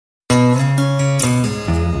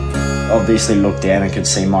obviously looked down and could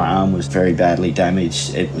see my arm was very badly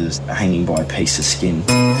damaged. It was hanging by a piece of skin.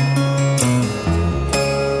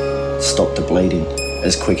 Stopped the bleeding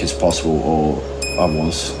as quick as possible or I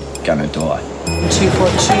was going to die.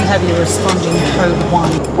 242, have you responding code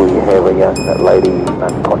 1? We have that lady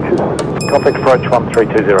unconscious. Complex approach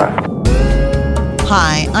 1320.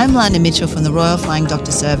 Hi, I'm Lana Mitchell from the Royal Flying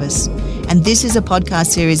Doctor Service, and this is a podcast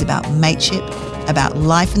series about mateship, about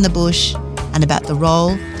life in the bush, and about the role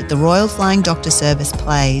that the Royal Flying Doctor Service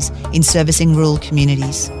plays in servicing rural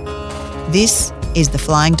communities. This is the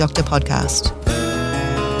Flying Doctor Podcast.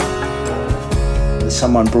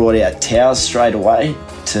 Someone brought out towels straight away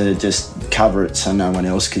to just cover it so no one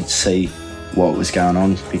else could see what was going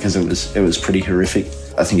on because it was pretty horrific.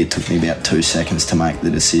 I think it took me about 2 seconds to make the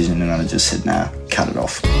decision and I just said, nah, cut it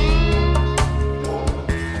off.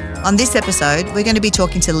 On this episode, we're going to be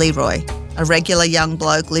talking to Leroy, a regular young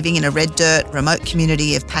bloke living in a red dirt remote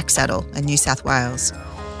community of Packsaddle in New South Wales.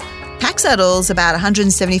 Packsaddle's about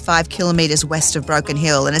 175 kilometres west of Broken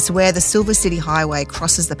Hill and it's where the Silver City Highway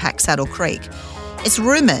crosses the Packsaddle Creek. It's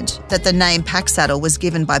rumoured that the name Packsaddle was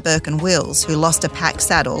given by Burke and Wills, who lost a pack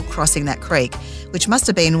saddle crossing that creek, which must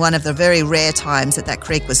have been one of the very rare times that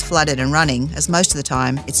creek was flooded and running, as most of the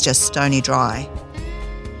time it's just stony dry.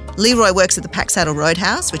 Leroy works at the Packsaddle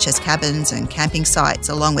Roadhouse, which has cabins and camping sites,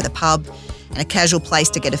 along with a pub and a casual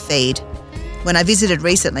place to get a feed. When I visited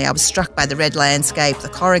recently, I was struck by the red landscape, the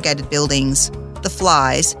corrugated buildings, the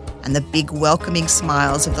flies, and the big welcoming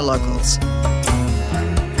smiles of the locals.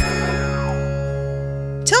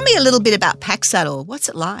 Tell me a little bit about Packsaddle. What's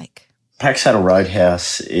it like? Packsaddle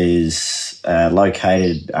Roadhouse is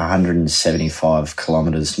located 175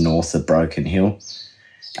 kilometres north of Broken Hill.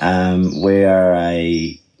 We're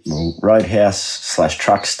a roadhouse /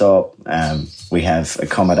 truck stop. We have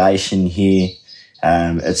accommodation here.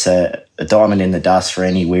 It's a diamond in the dust for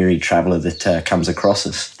any weary traveller that comes across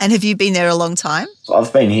us. And have you been there a long time?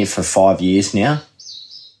 I've been here for 5 years now.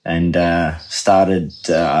 And started,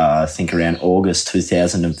 I think, around August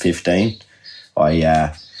 2015.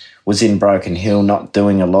 I was in Broken Hill, not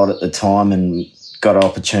doing a lot at the time, and got an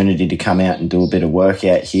opportunity to come out and do a bit of work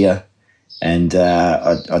out here. And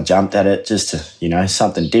I jumped at it just to,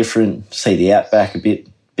 something different, see the outback a bit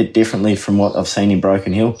differently from what I've seen in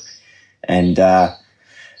Broken Hill. And,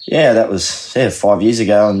 that was 5 years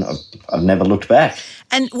ago, and I've never looked back.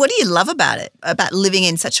 And what do you love about it, about living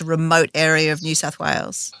in such a remote area of New South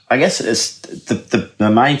Wales? I guess it's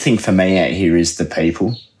the main thing for me out here is the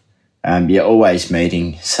people. You're always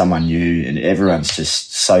meeting someone new and everyone's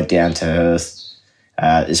just so down to earth,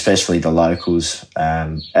 especially the locals.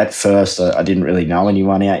 At first, I didn't really know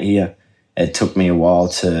anyone out here. It took me a while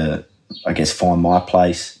to, I guess, find my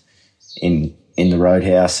place in the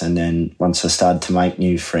roadhouse. And then once I started to make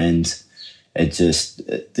new friends,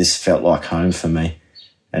 this felt like home for me.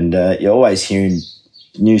 And you're always hearing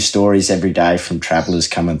new stories every day from travellers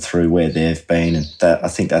coming through where they've been. And I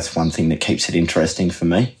think that's one thing that keeps it interesting for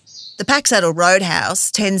me. The Packsaddle Roadhouse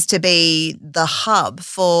tends to be the hub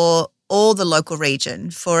for all the local region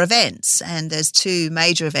for events. And there's two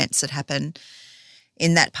major events that happen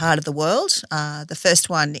in that part of the world. The first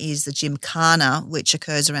one is the Gymkhana, which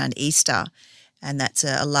occurs around Easter. And that's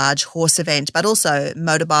a large horse event, but also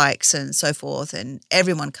motorbikes and so forth, and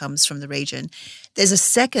everyone comes from the region. There's a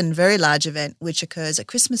second very large event which occurs at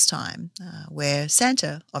Christmas time where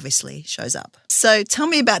Santa obviously shows up. So tell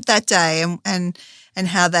me about that day and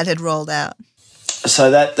how that had rolled out. So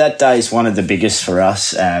that day is one of the biggest for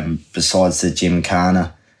us besides the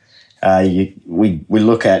Gymkhana. We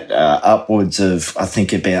look at upwards of, I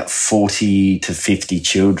think, about 40 to 50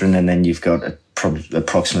 children, and then you've got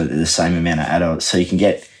approximately the same amount of adults. So you can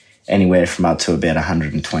get anywhere from up to about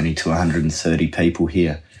 120 to 130 people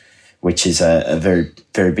here, which is a very,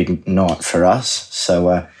 very big night for us.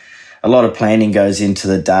 So a lot of planning goes into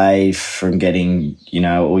the day, from getting,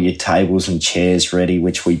 all your tables and chairs ready,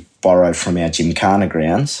 which we borrow from our Gymkhana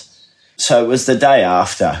grounds. So it was the day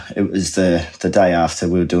after. It was the day after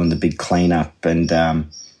we were doing the big cleanup, and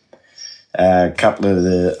a couple of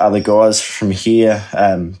the other guys from here,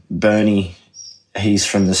 Bernie, he's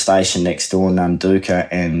from the station next door, Nunduka,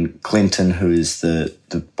 and Clinton, who is the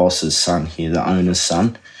boss's son here, the owner's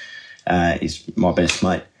son, is my best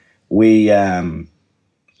mate. We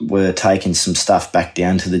were taking some stuff back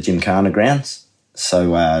down to the Gymkhana grounds.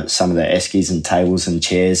 So some of the eskies and tables and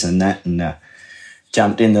chairs and that, and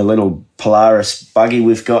jumped in the little Polaris buggy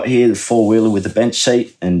we've got here, the four-wheeler with the bench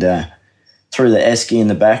seat, and threw the esky in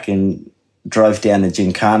the back and drove down the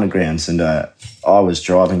Gymkhana grounds. And I was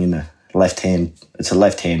driving in the left-hand, it's a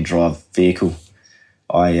left-hand drive vehicle.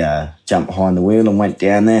 I jumped behind the wheel and went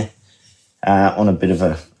down there. on a bit of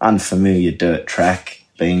an unfamiliar dirt track.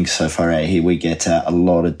 Being so far out here, we get a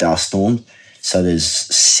lot of dust storms, so there's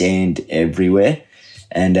sand everywhere.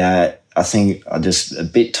 And I think I just a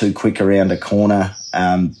bit too quick around a corner.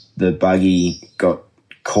 The buggy got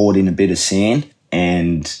caught in a bit of sand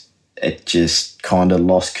and it just kind of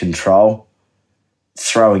lost control,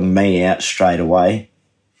 throwing me out straight away.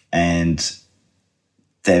 And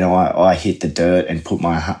then I hit the dirt and put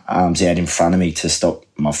my arms out in front of me to stop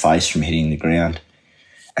my face from hitting the ground.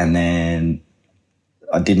 And then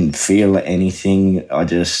I didn't feel anything. I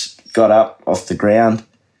just got up off the ground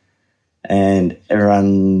and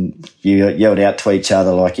everyone yelled out to each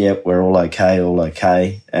other like, yep, we're all okay, all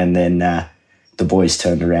okay. And then the boys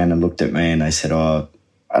turned around and looked at me and they said, oh,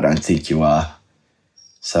 I don't think you are.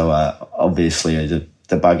 So obviously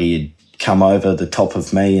the buggy had come over the top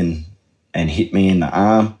of me and hit me in the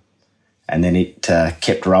arm, and then it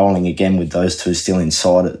kept rolling again with those two still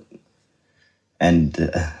inside it.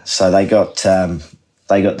 And so they got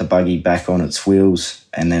the buggy back on its wheels,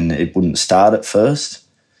 and then it wouldn't start at first.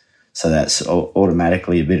 So that's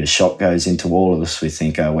automatically a bit of shock goes into all of us. We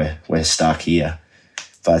think, oh, we're stuck here.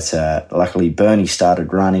 But luckily Bernie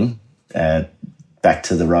started running back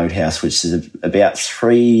to the roadhouse, which is about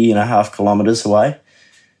 3.5 kilometres away,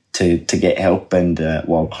 to get help. And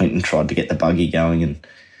while Clinton tried to get the buggy going, and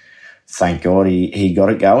thank God he got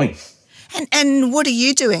it going. And what are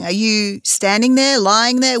you doing? Are you standing there,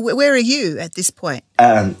 lying there? Where are you at this point?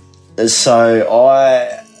 So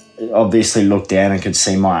I obviously looked down and could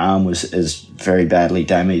see my arm is very badly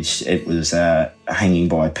damaged. It was hanging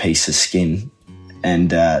by a piece of skin,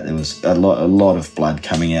 and there was a lot of blood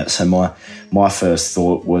coming out. So my first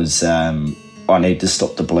thought was I need to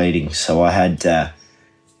stop the bleeding. So I had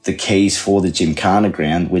the keys for the Gymkhana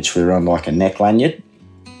ground, which were on like a neck lanyard.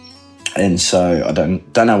 And so I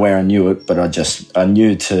don't know where I knew it, but I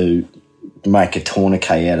knew to make a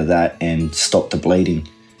tourniquet out of that and stop the bleeding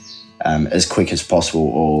as quick as possible,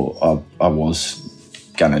 or I was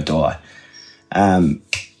going to die. And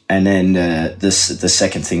then the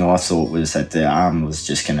second thing I thought was that the arm was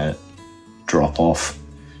just going to drop off.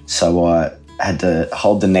 So I had to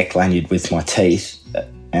hold the neck lanyard with my teeth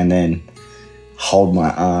and then hold my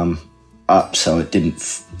arm up so it didn't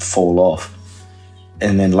fall off.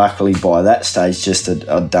 And then luckily by that stage, just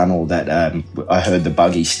I'd done all that, I heard the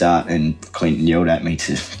buggy start and Clinton yelled at me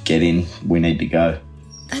to get in, we need to go.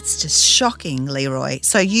 That's just shocking, Leroy.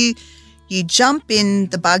 So you jump in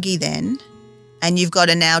the buggy then, and you've got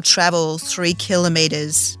to now travel 3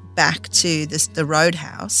 kilometres back to the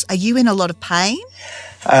roadhouse. Are you in a lot of pain?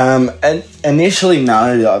 And initially,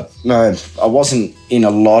 no, I wasn't in a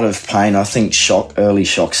lot of pain. I think early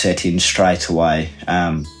shock set in straight away.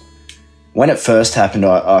 When it first happened,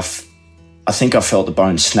 I think I felt the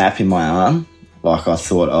bone snap in my arm. Like I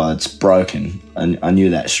thought, oh, it's broken. And I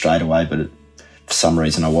knew that straight away, but for some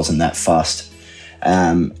reason I wasn't that fussed.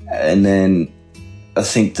 And then I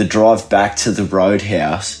think the drive back to the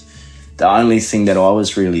roadhouse, the only thing that I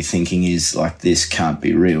was really thinking is like, this can't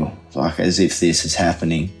be real. Like as if this is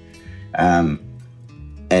happening. And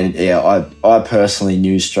yeah, I personally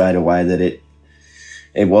knew straight away that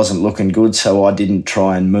it wasn't looking good, so I didn't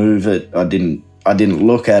try and move it. I didn't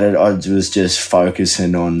look at it. I was just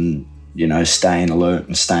focusing on, staying alert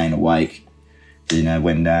and staying awake.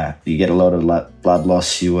 When you get a lot of blood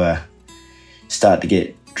loss, you start to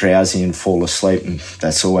get drowsy and fall asleep, and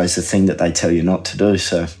that's always the thing that they tell you not to do.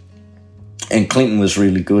 So, and Clinton was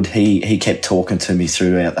really good. He kept talking to me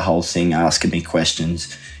throughout the whole thing, asking me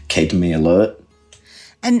questions, keeping me alert.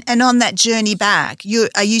 And on that journey back,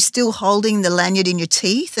 are you still holding the lanyard in your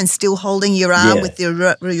teeth and still holding your arm with your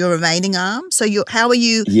remaining arm? So how are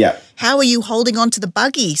you? Yeah. How are you holding on to the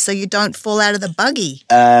buggy so you don't fall out of the buggy?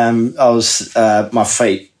 I was my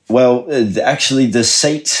feet. Well, actually, the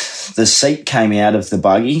seat came out of the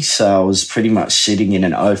buggy, so I was pretty much sitting in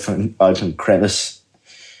an open crevice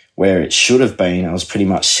where it should have been. I was pretty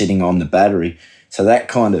much sitting on the battery, so that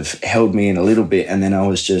kind of held me in a little bit, and then I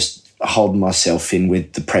was just holding myself in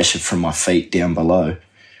with the pressure from my feet down below.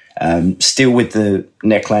 Still with the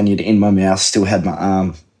neck lanyard in my mouth, still had my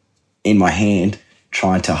arm in my hand,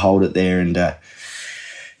 trying to hold it there. And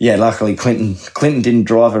luckily Clinton didn't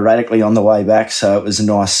drive erratically on the way back, so it was a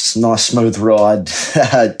nice smooth ride.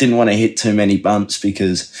 Didn't want to hit too many bumps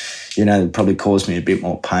because, it probably caused me a bit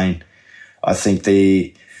more pain. I think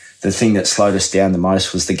the thing that slowed us down the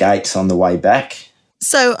most was the gates on the way back.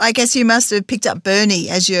 So I guess you must have picked up Bernie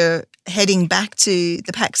as you're heading back to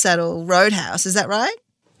the Packsaddle Roadhouse, is that right?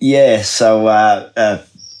 Yeah, so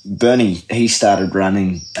Bernie, he started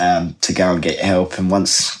running to go and get help, and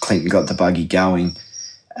once Clinton got the buggy going,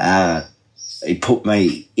 he put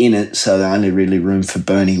me in it, so the only really room for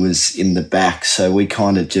Bernie was in the back. So we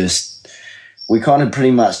kind of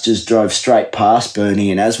pretty much just drove straight past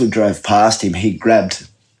Bernie, and as we drove past him, he grabbed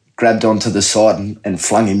onto the side and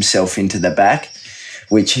flung himself into the back,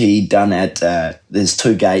 which he done at, there's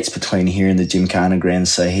 2 gates between here and the Gymkhana ground,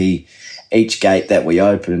 so each gate that we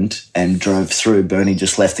opened and drove through, Bernie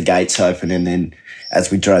just left the gates open, and then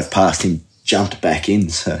as we drove past him, jumped back in.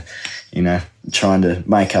 So, trying to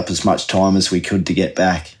make up as much time as we could to get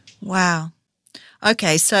back. Wow.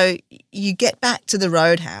 Okay, so you get back to the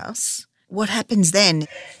roadhouse. What happens then?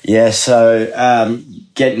 Yeah, so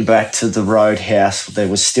getting back to the roadhouse,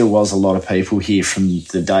 there still was a lot of people here from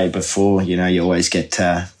the day before. You always get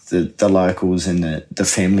the locals and the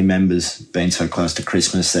family members being so close to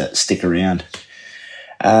Christmas that stick around.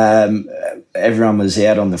 Everyone was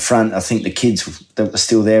out on the front. I think the kids that were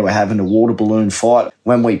still there were having a water balloon fight.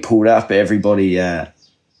 When we pulled up, everybody, our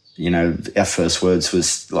first words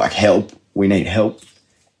was like, help, we need help.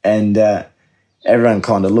 And everyone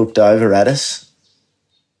kind of looked over at us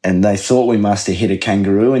and they thought we must have hit a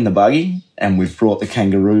kangaroo in the buggy, and we've brought the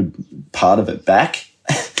kangaroo part of it back.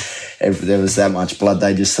 There was that much blood.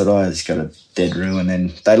 They just thought, oh, it's got a dead roo. And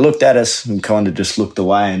then they looked at us and kind of just looked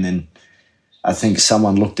away. And then I think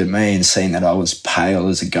someone looked at me and seen that I was pale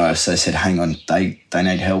as a ghost. They said, hang on, they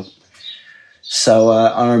need help. So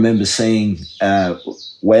I remember seeing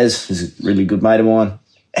Wes, who's a really good mate of mine.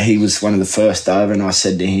 He was one of the first over, and I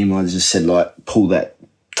said to him, I just said, like, pull that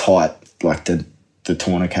tight, like the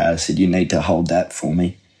tourniquet. I said, you need to hold that for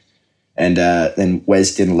me. And then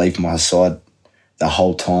Wes didn't leave my side the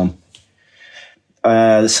whole time.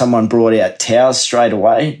 Someone brought out towels straight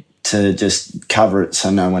away to just cover it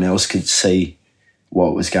so no one else could see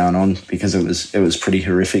what was going on, because it was pretty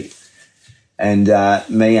horrific. And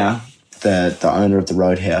Mia, the owner of the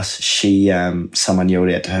roadhouse, someone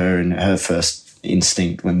yelled out to her, and her first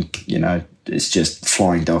instinct when, it's just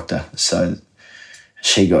flying doctor. So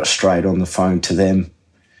she got straight on the phone to them.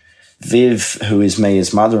 Viv, who is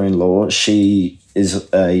Mia's mother-in-law, she is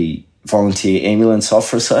a volunteer ambulance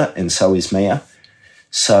officer, and so is Mia.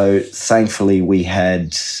 So thankfully we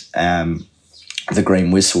had the green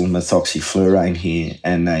whistle, methoxyflurane here,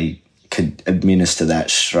 and they could administer that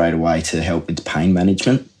straight away to help with pain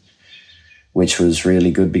management, which was really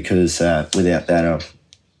good, because without that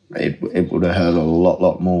it would have hurt a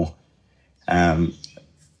lot more.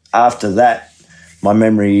 After that, my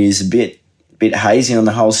memory is a bit hazy on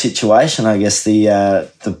the whole situation. I guess the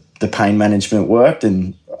pain management worked,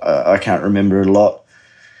 and I can't remember a lot.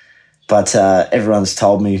 But everyone's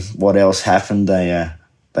told me what else happened.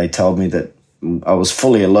 They told me that I was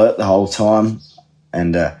fully alert the whole time,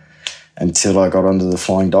 and until I got onto the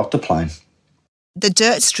flying doctor plane. The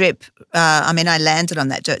dirt strip, I landed on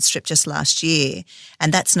that dirt strip just last year,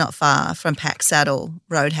 and that's not far from Packsaddle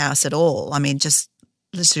Roadhouse at all. Just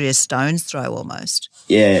literally a stone's throw almost.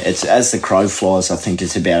 Yeah, it's as the crow flies, I think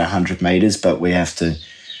it's about 100 metres, but we have to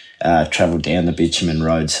travel down the bitumen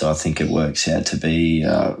road, so I think it works out to be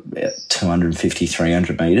about 250,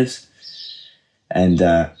 300 metres. And,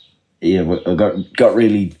 I got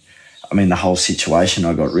really, the whole situation,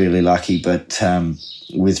 I got really lucky, but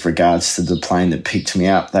with regards to the plane that picked me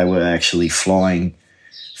up, they were actually flying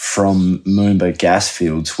from Moomba gas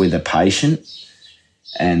fields with a patient,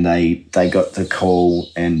 and they got the call,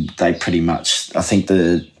 and they pretty much, I think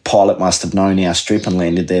the pilot must have known our strip and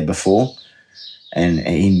landed there before, and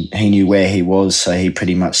he knew where he was, so he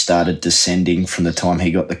pretty much started descending from the time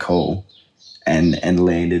he got the call and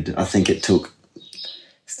landed. I think it took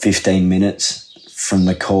 15 minutes from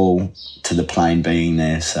the call to the plane being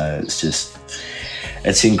there, so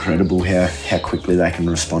it's incredible how quickly they can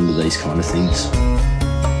respond to these kind of things.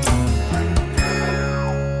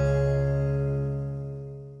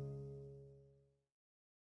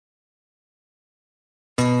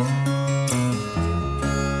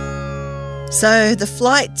 So the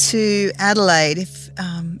flight to Adelaide,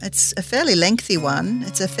 it's a fairly lengthy one.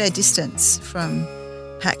 It's a fair distance from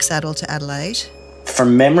Packsaddle to Adelaide.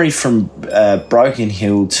 From memory, from Broken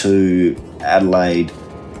Hill to Adelaide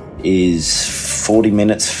is 40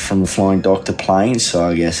 minutes from the Flying Doctor plane, so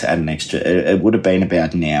I guess add an extra, it would have been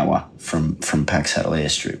about an hour from Packsaddle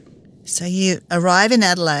airstrip. So you arrive in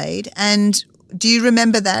Adelaide, and do you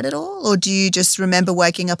remember that at all, or do you just remember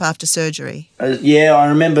waking up after surgery? Yeah, I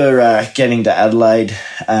remember getting to Adelaide.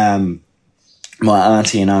 My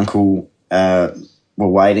auntie and uncle were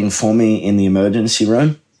waiting for me in the emergency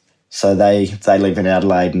room. So they live in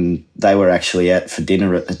Adelaide, and they were actually out for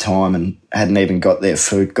dinner at the time and hadn't even got their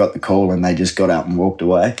food, got the call, and they just got up and walked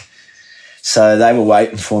away. So they were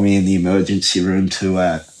waiting for me in the emergency room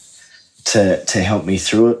to help me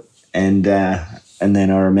through it. and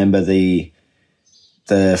then I remember the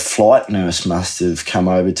flight nurse must have come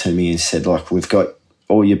over to me and said, like, we've got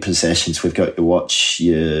all your possessions, we've got your watch,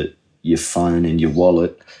 your phone, and your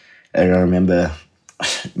wallet. And I remember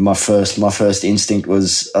my first instinct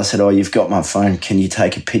was, I said, "Oh, you've got my phone. Can you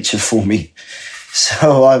take a picture for me?"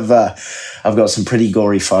 So I've got some pretty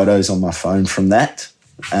gory photos on my phone from that,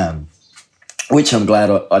 which I'm glad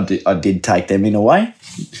I did take them in a way.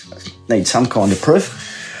 Need some kind of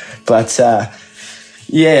proof, but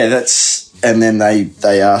yeah, that's. And then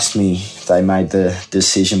they asked me. They made the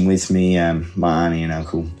decision with me. My auntie and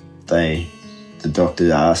uncle. The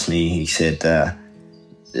doctor asked me. He said,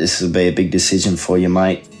 "This will be a big decision for you,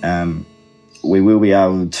 mate. We will be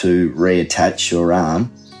able to reattach your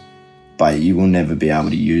arm, but you will never be able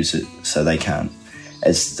to use it. So they can't.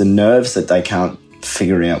 It's the nerves that they can't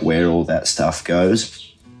figure out where all that stuff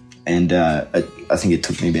goes." And I think it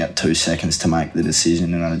took me about 2 seconds to make the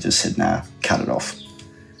decision, and I just said, "Nah, cut it off.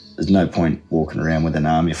 There's no point walking around with an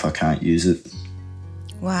arm if I can't use it."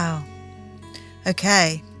 Wow.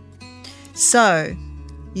 Okay. So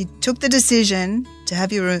you took the decision to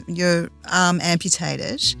have your arm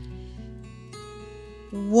amputated.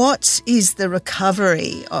 What is the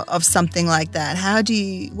recovery of something like that?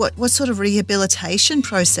 What sort of rehabilitation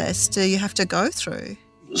process do you have to go through?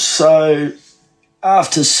 So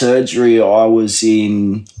after surgery, I was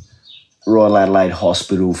in Royal Adelaide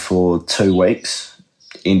Hospital for 2 weeks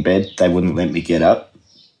in bed. They wouldn't let me get up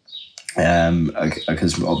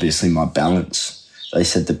because obviously my balance. They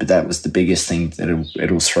said that was the biggest thing, that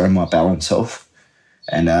it'll throw my balance off.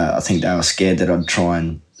 And I think they were scared that I'd try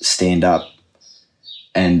and stand up.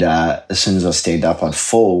 And as soon as I stand up, I'd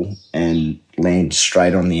fall and land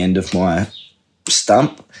straight on the end of my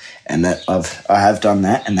stump. And that I have done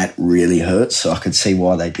that, and that really hurts. So I could see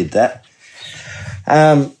why they did that.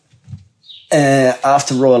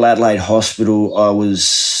 After Royal Adelaide Hospital, I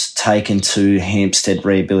was taken to Hampstead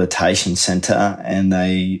Rehabilitation Centre, and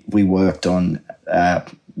we worked on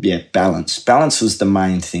balance. Balance was the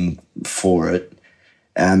main thing for it.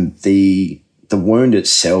 The wound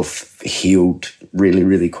itself healed really,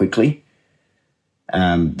 really quickly.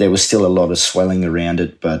 There was still a lot of swelling around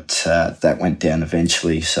it, but that went down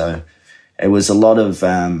eventually. So it was a lot of...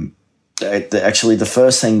 actually, the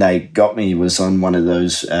first thing they got me was on one of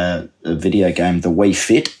those a video game, the Wii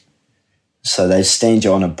Fit. So they stand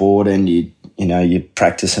you on a board and you're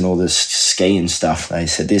practicing all this ski and stuff. They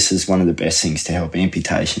said this is one of the best things to help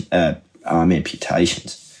arm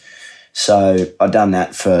amputations. So I done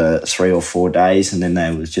that for 3 or 4 days, and then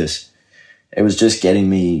it was just getting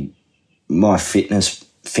me my fitness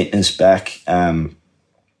back,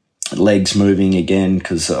 legs moving again,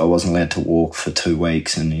 because I wasn't allowed to walk for 2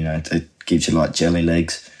 weeks, and it gives you like jelly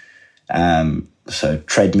legs. So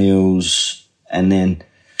treadmills, and then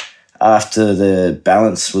after the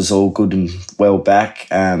balance was all good and well back,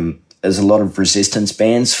 there's a lot of resistance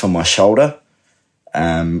bands for my shoulder,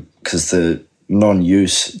 because the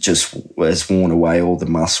non-use just has worn away all the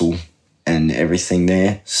muscle and everything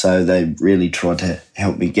there. So they really tried to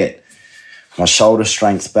help me get my shoulder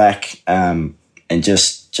strength back, and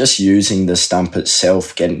just using the stump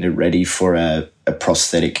itself, getting it ready for a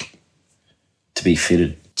prosthetic to be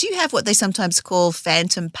fitted. Do you have what they sometimes call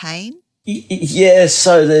phantom pain? Yeah,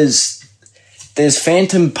 so there's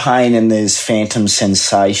phantom pain and there's phantom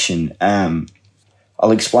sensation.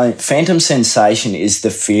 I'll explain. Phantom sensation is the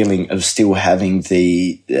feeling of still having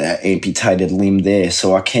the amputated limb there,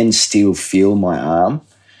 so I can still feel my arm.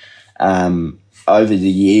 Over the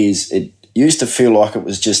years, it used to feel like it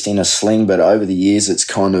was just in a sling, but over the years it's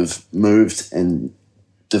kind of moved and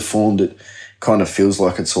deformed. It kind of feels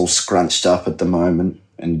like it's all scrunched up at the moment.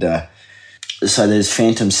 And so there's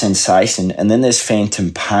phantom sensation, and then there's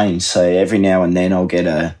phantom pain. So every now and then I'll get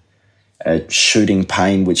a shooting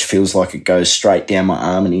pain, which feels like it goes straight down my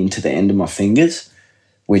arm and into the end of my fingers,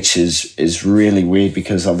 which is really weird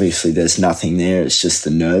because obviously there's nothing there. It's just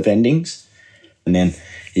the nerve endings. And then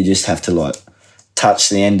you just have to like touch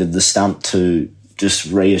the end of the stump to just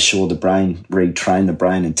reassure the brain, retrain the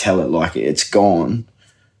brain and tell it like it's gone.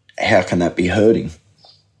 How can that be hurting?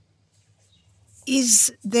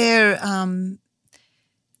 Is there an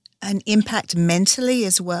impact mentally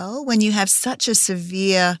as well when you have such a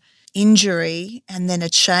severe injury and then a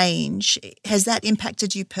change? Has that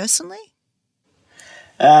impacted you personally?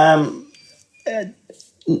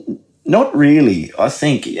 Not really. I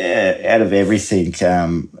think out of everything,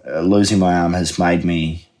 losing my arm has made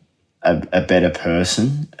me a better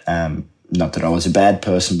person. Not that I was a bad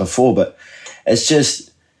person before, but it's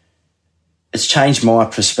changed my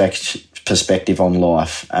perspective on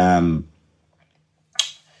life.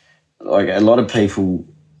 Like a lot of people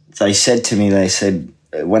they said to me, they said,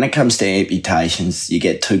 when it comes to amputations, you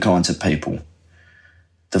get two kinds of people.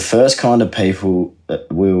 The first kind of people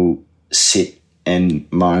will sit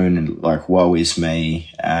and moan and like, woe is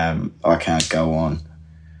me, I can't go on.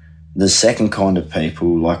 The second kind of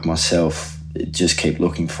people, like myself, just keep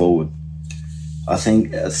looking forward. I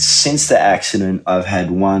think since the accident, I've had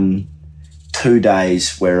 2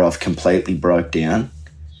 days where I've completely broke down.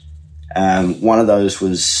 One of those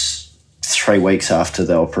was 3 weeks after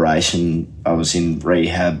the operation. I was in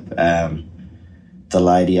rehab. The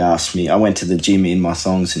lady asked me, I went to the gym in my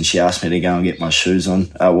thongs and she asked me to go and get my shoes on.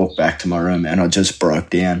 I walked back to my room and I just broke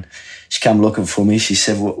down. She came looking for me. She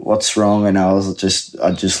said, what's wrong? And I just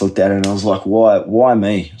looked at her and I was like, why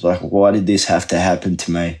me? I was like, why did this have to happen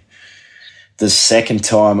to me? The second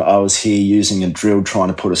time I was here using a drill trying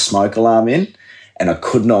to put a smoke alarm in, and I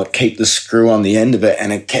could not keep the screw on the end of it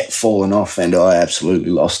and it kept falling off and I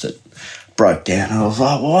absolutely lost it. Broke down. I was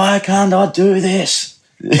like, why can't I do this?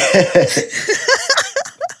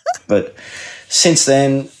 But since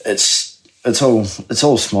then, it's all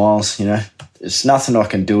smiles, you know. There's nothing I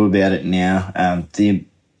can do about it now. The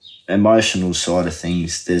emotional side of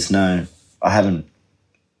things, I haven't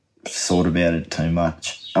thought about it too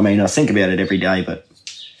much. I mean, I think about it every day, but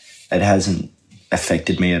it hasn't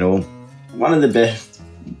affected me at all. One of the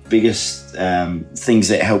biggest things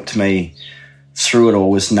that helped me through it all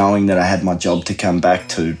was knowing that I had my job to come back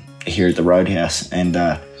to here at the Roadhouse. And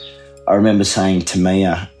I remember saying to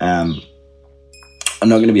Mia, I'm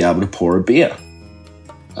not going to be able to pour a beer.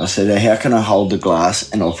 I said, how can I hold the glass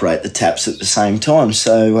and operate the taps at the same time?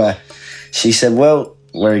 So she said, well,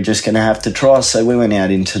 we're just going to have to try. So we went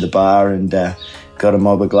out into the bar and got a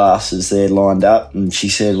mob of glasses there lined up. And she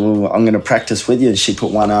said, well, I'm going to practice with you. And she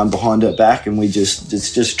put one arm behind her back and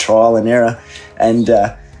it's just trial and error. And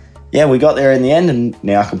we got there in the end and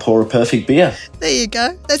now I can pour a perfect beer. There you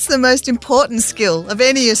go. That's the most important skill of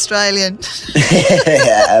any Australian.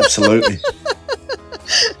 Yeah, absolutely.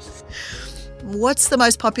 What's the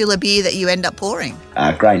most popular beer that you end up pouring?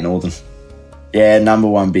 Great Northern. Yeah, number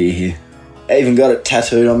one beer here. I even got it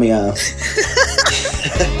tattooed on my arm.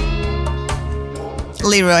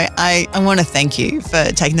 Leroy, I want to thank you for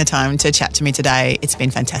taking the time to chat to me today. It's been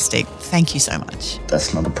fantastic. Thank you so much.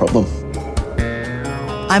 That's not a problem.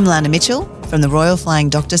 I'm Lana Mitchell from the Royal Flying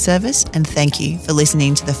Doctor Service, and thank you for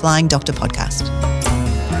listening to the Flying Doctor podcast.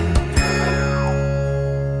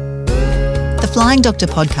 The Flying Doctor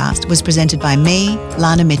podcast was presented by me,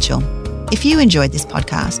 Lana Mitchell. If you enjoyed this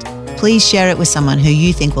podcast, please share it with someone who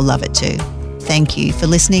you think will love it too. Thank you for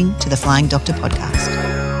listening to the Flying Doctor podcast.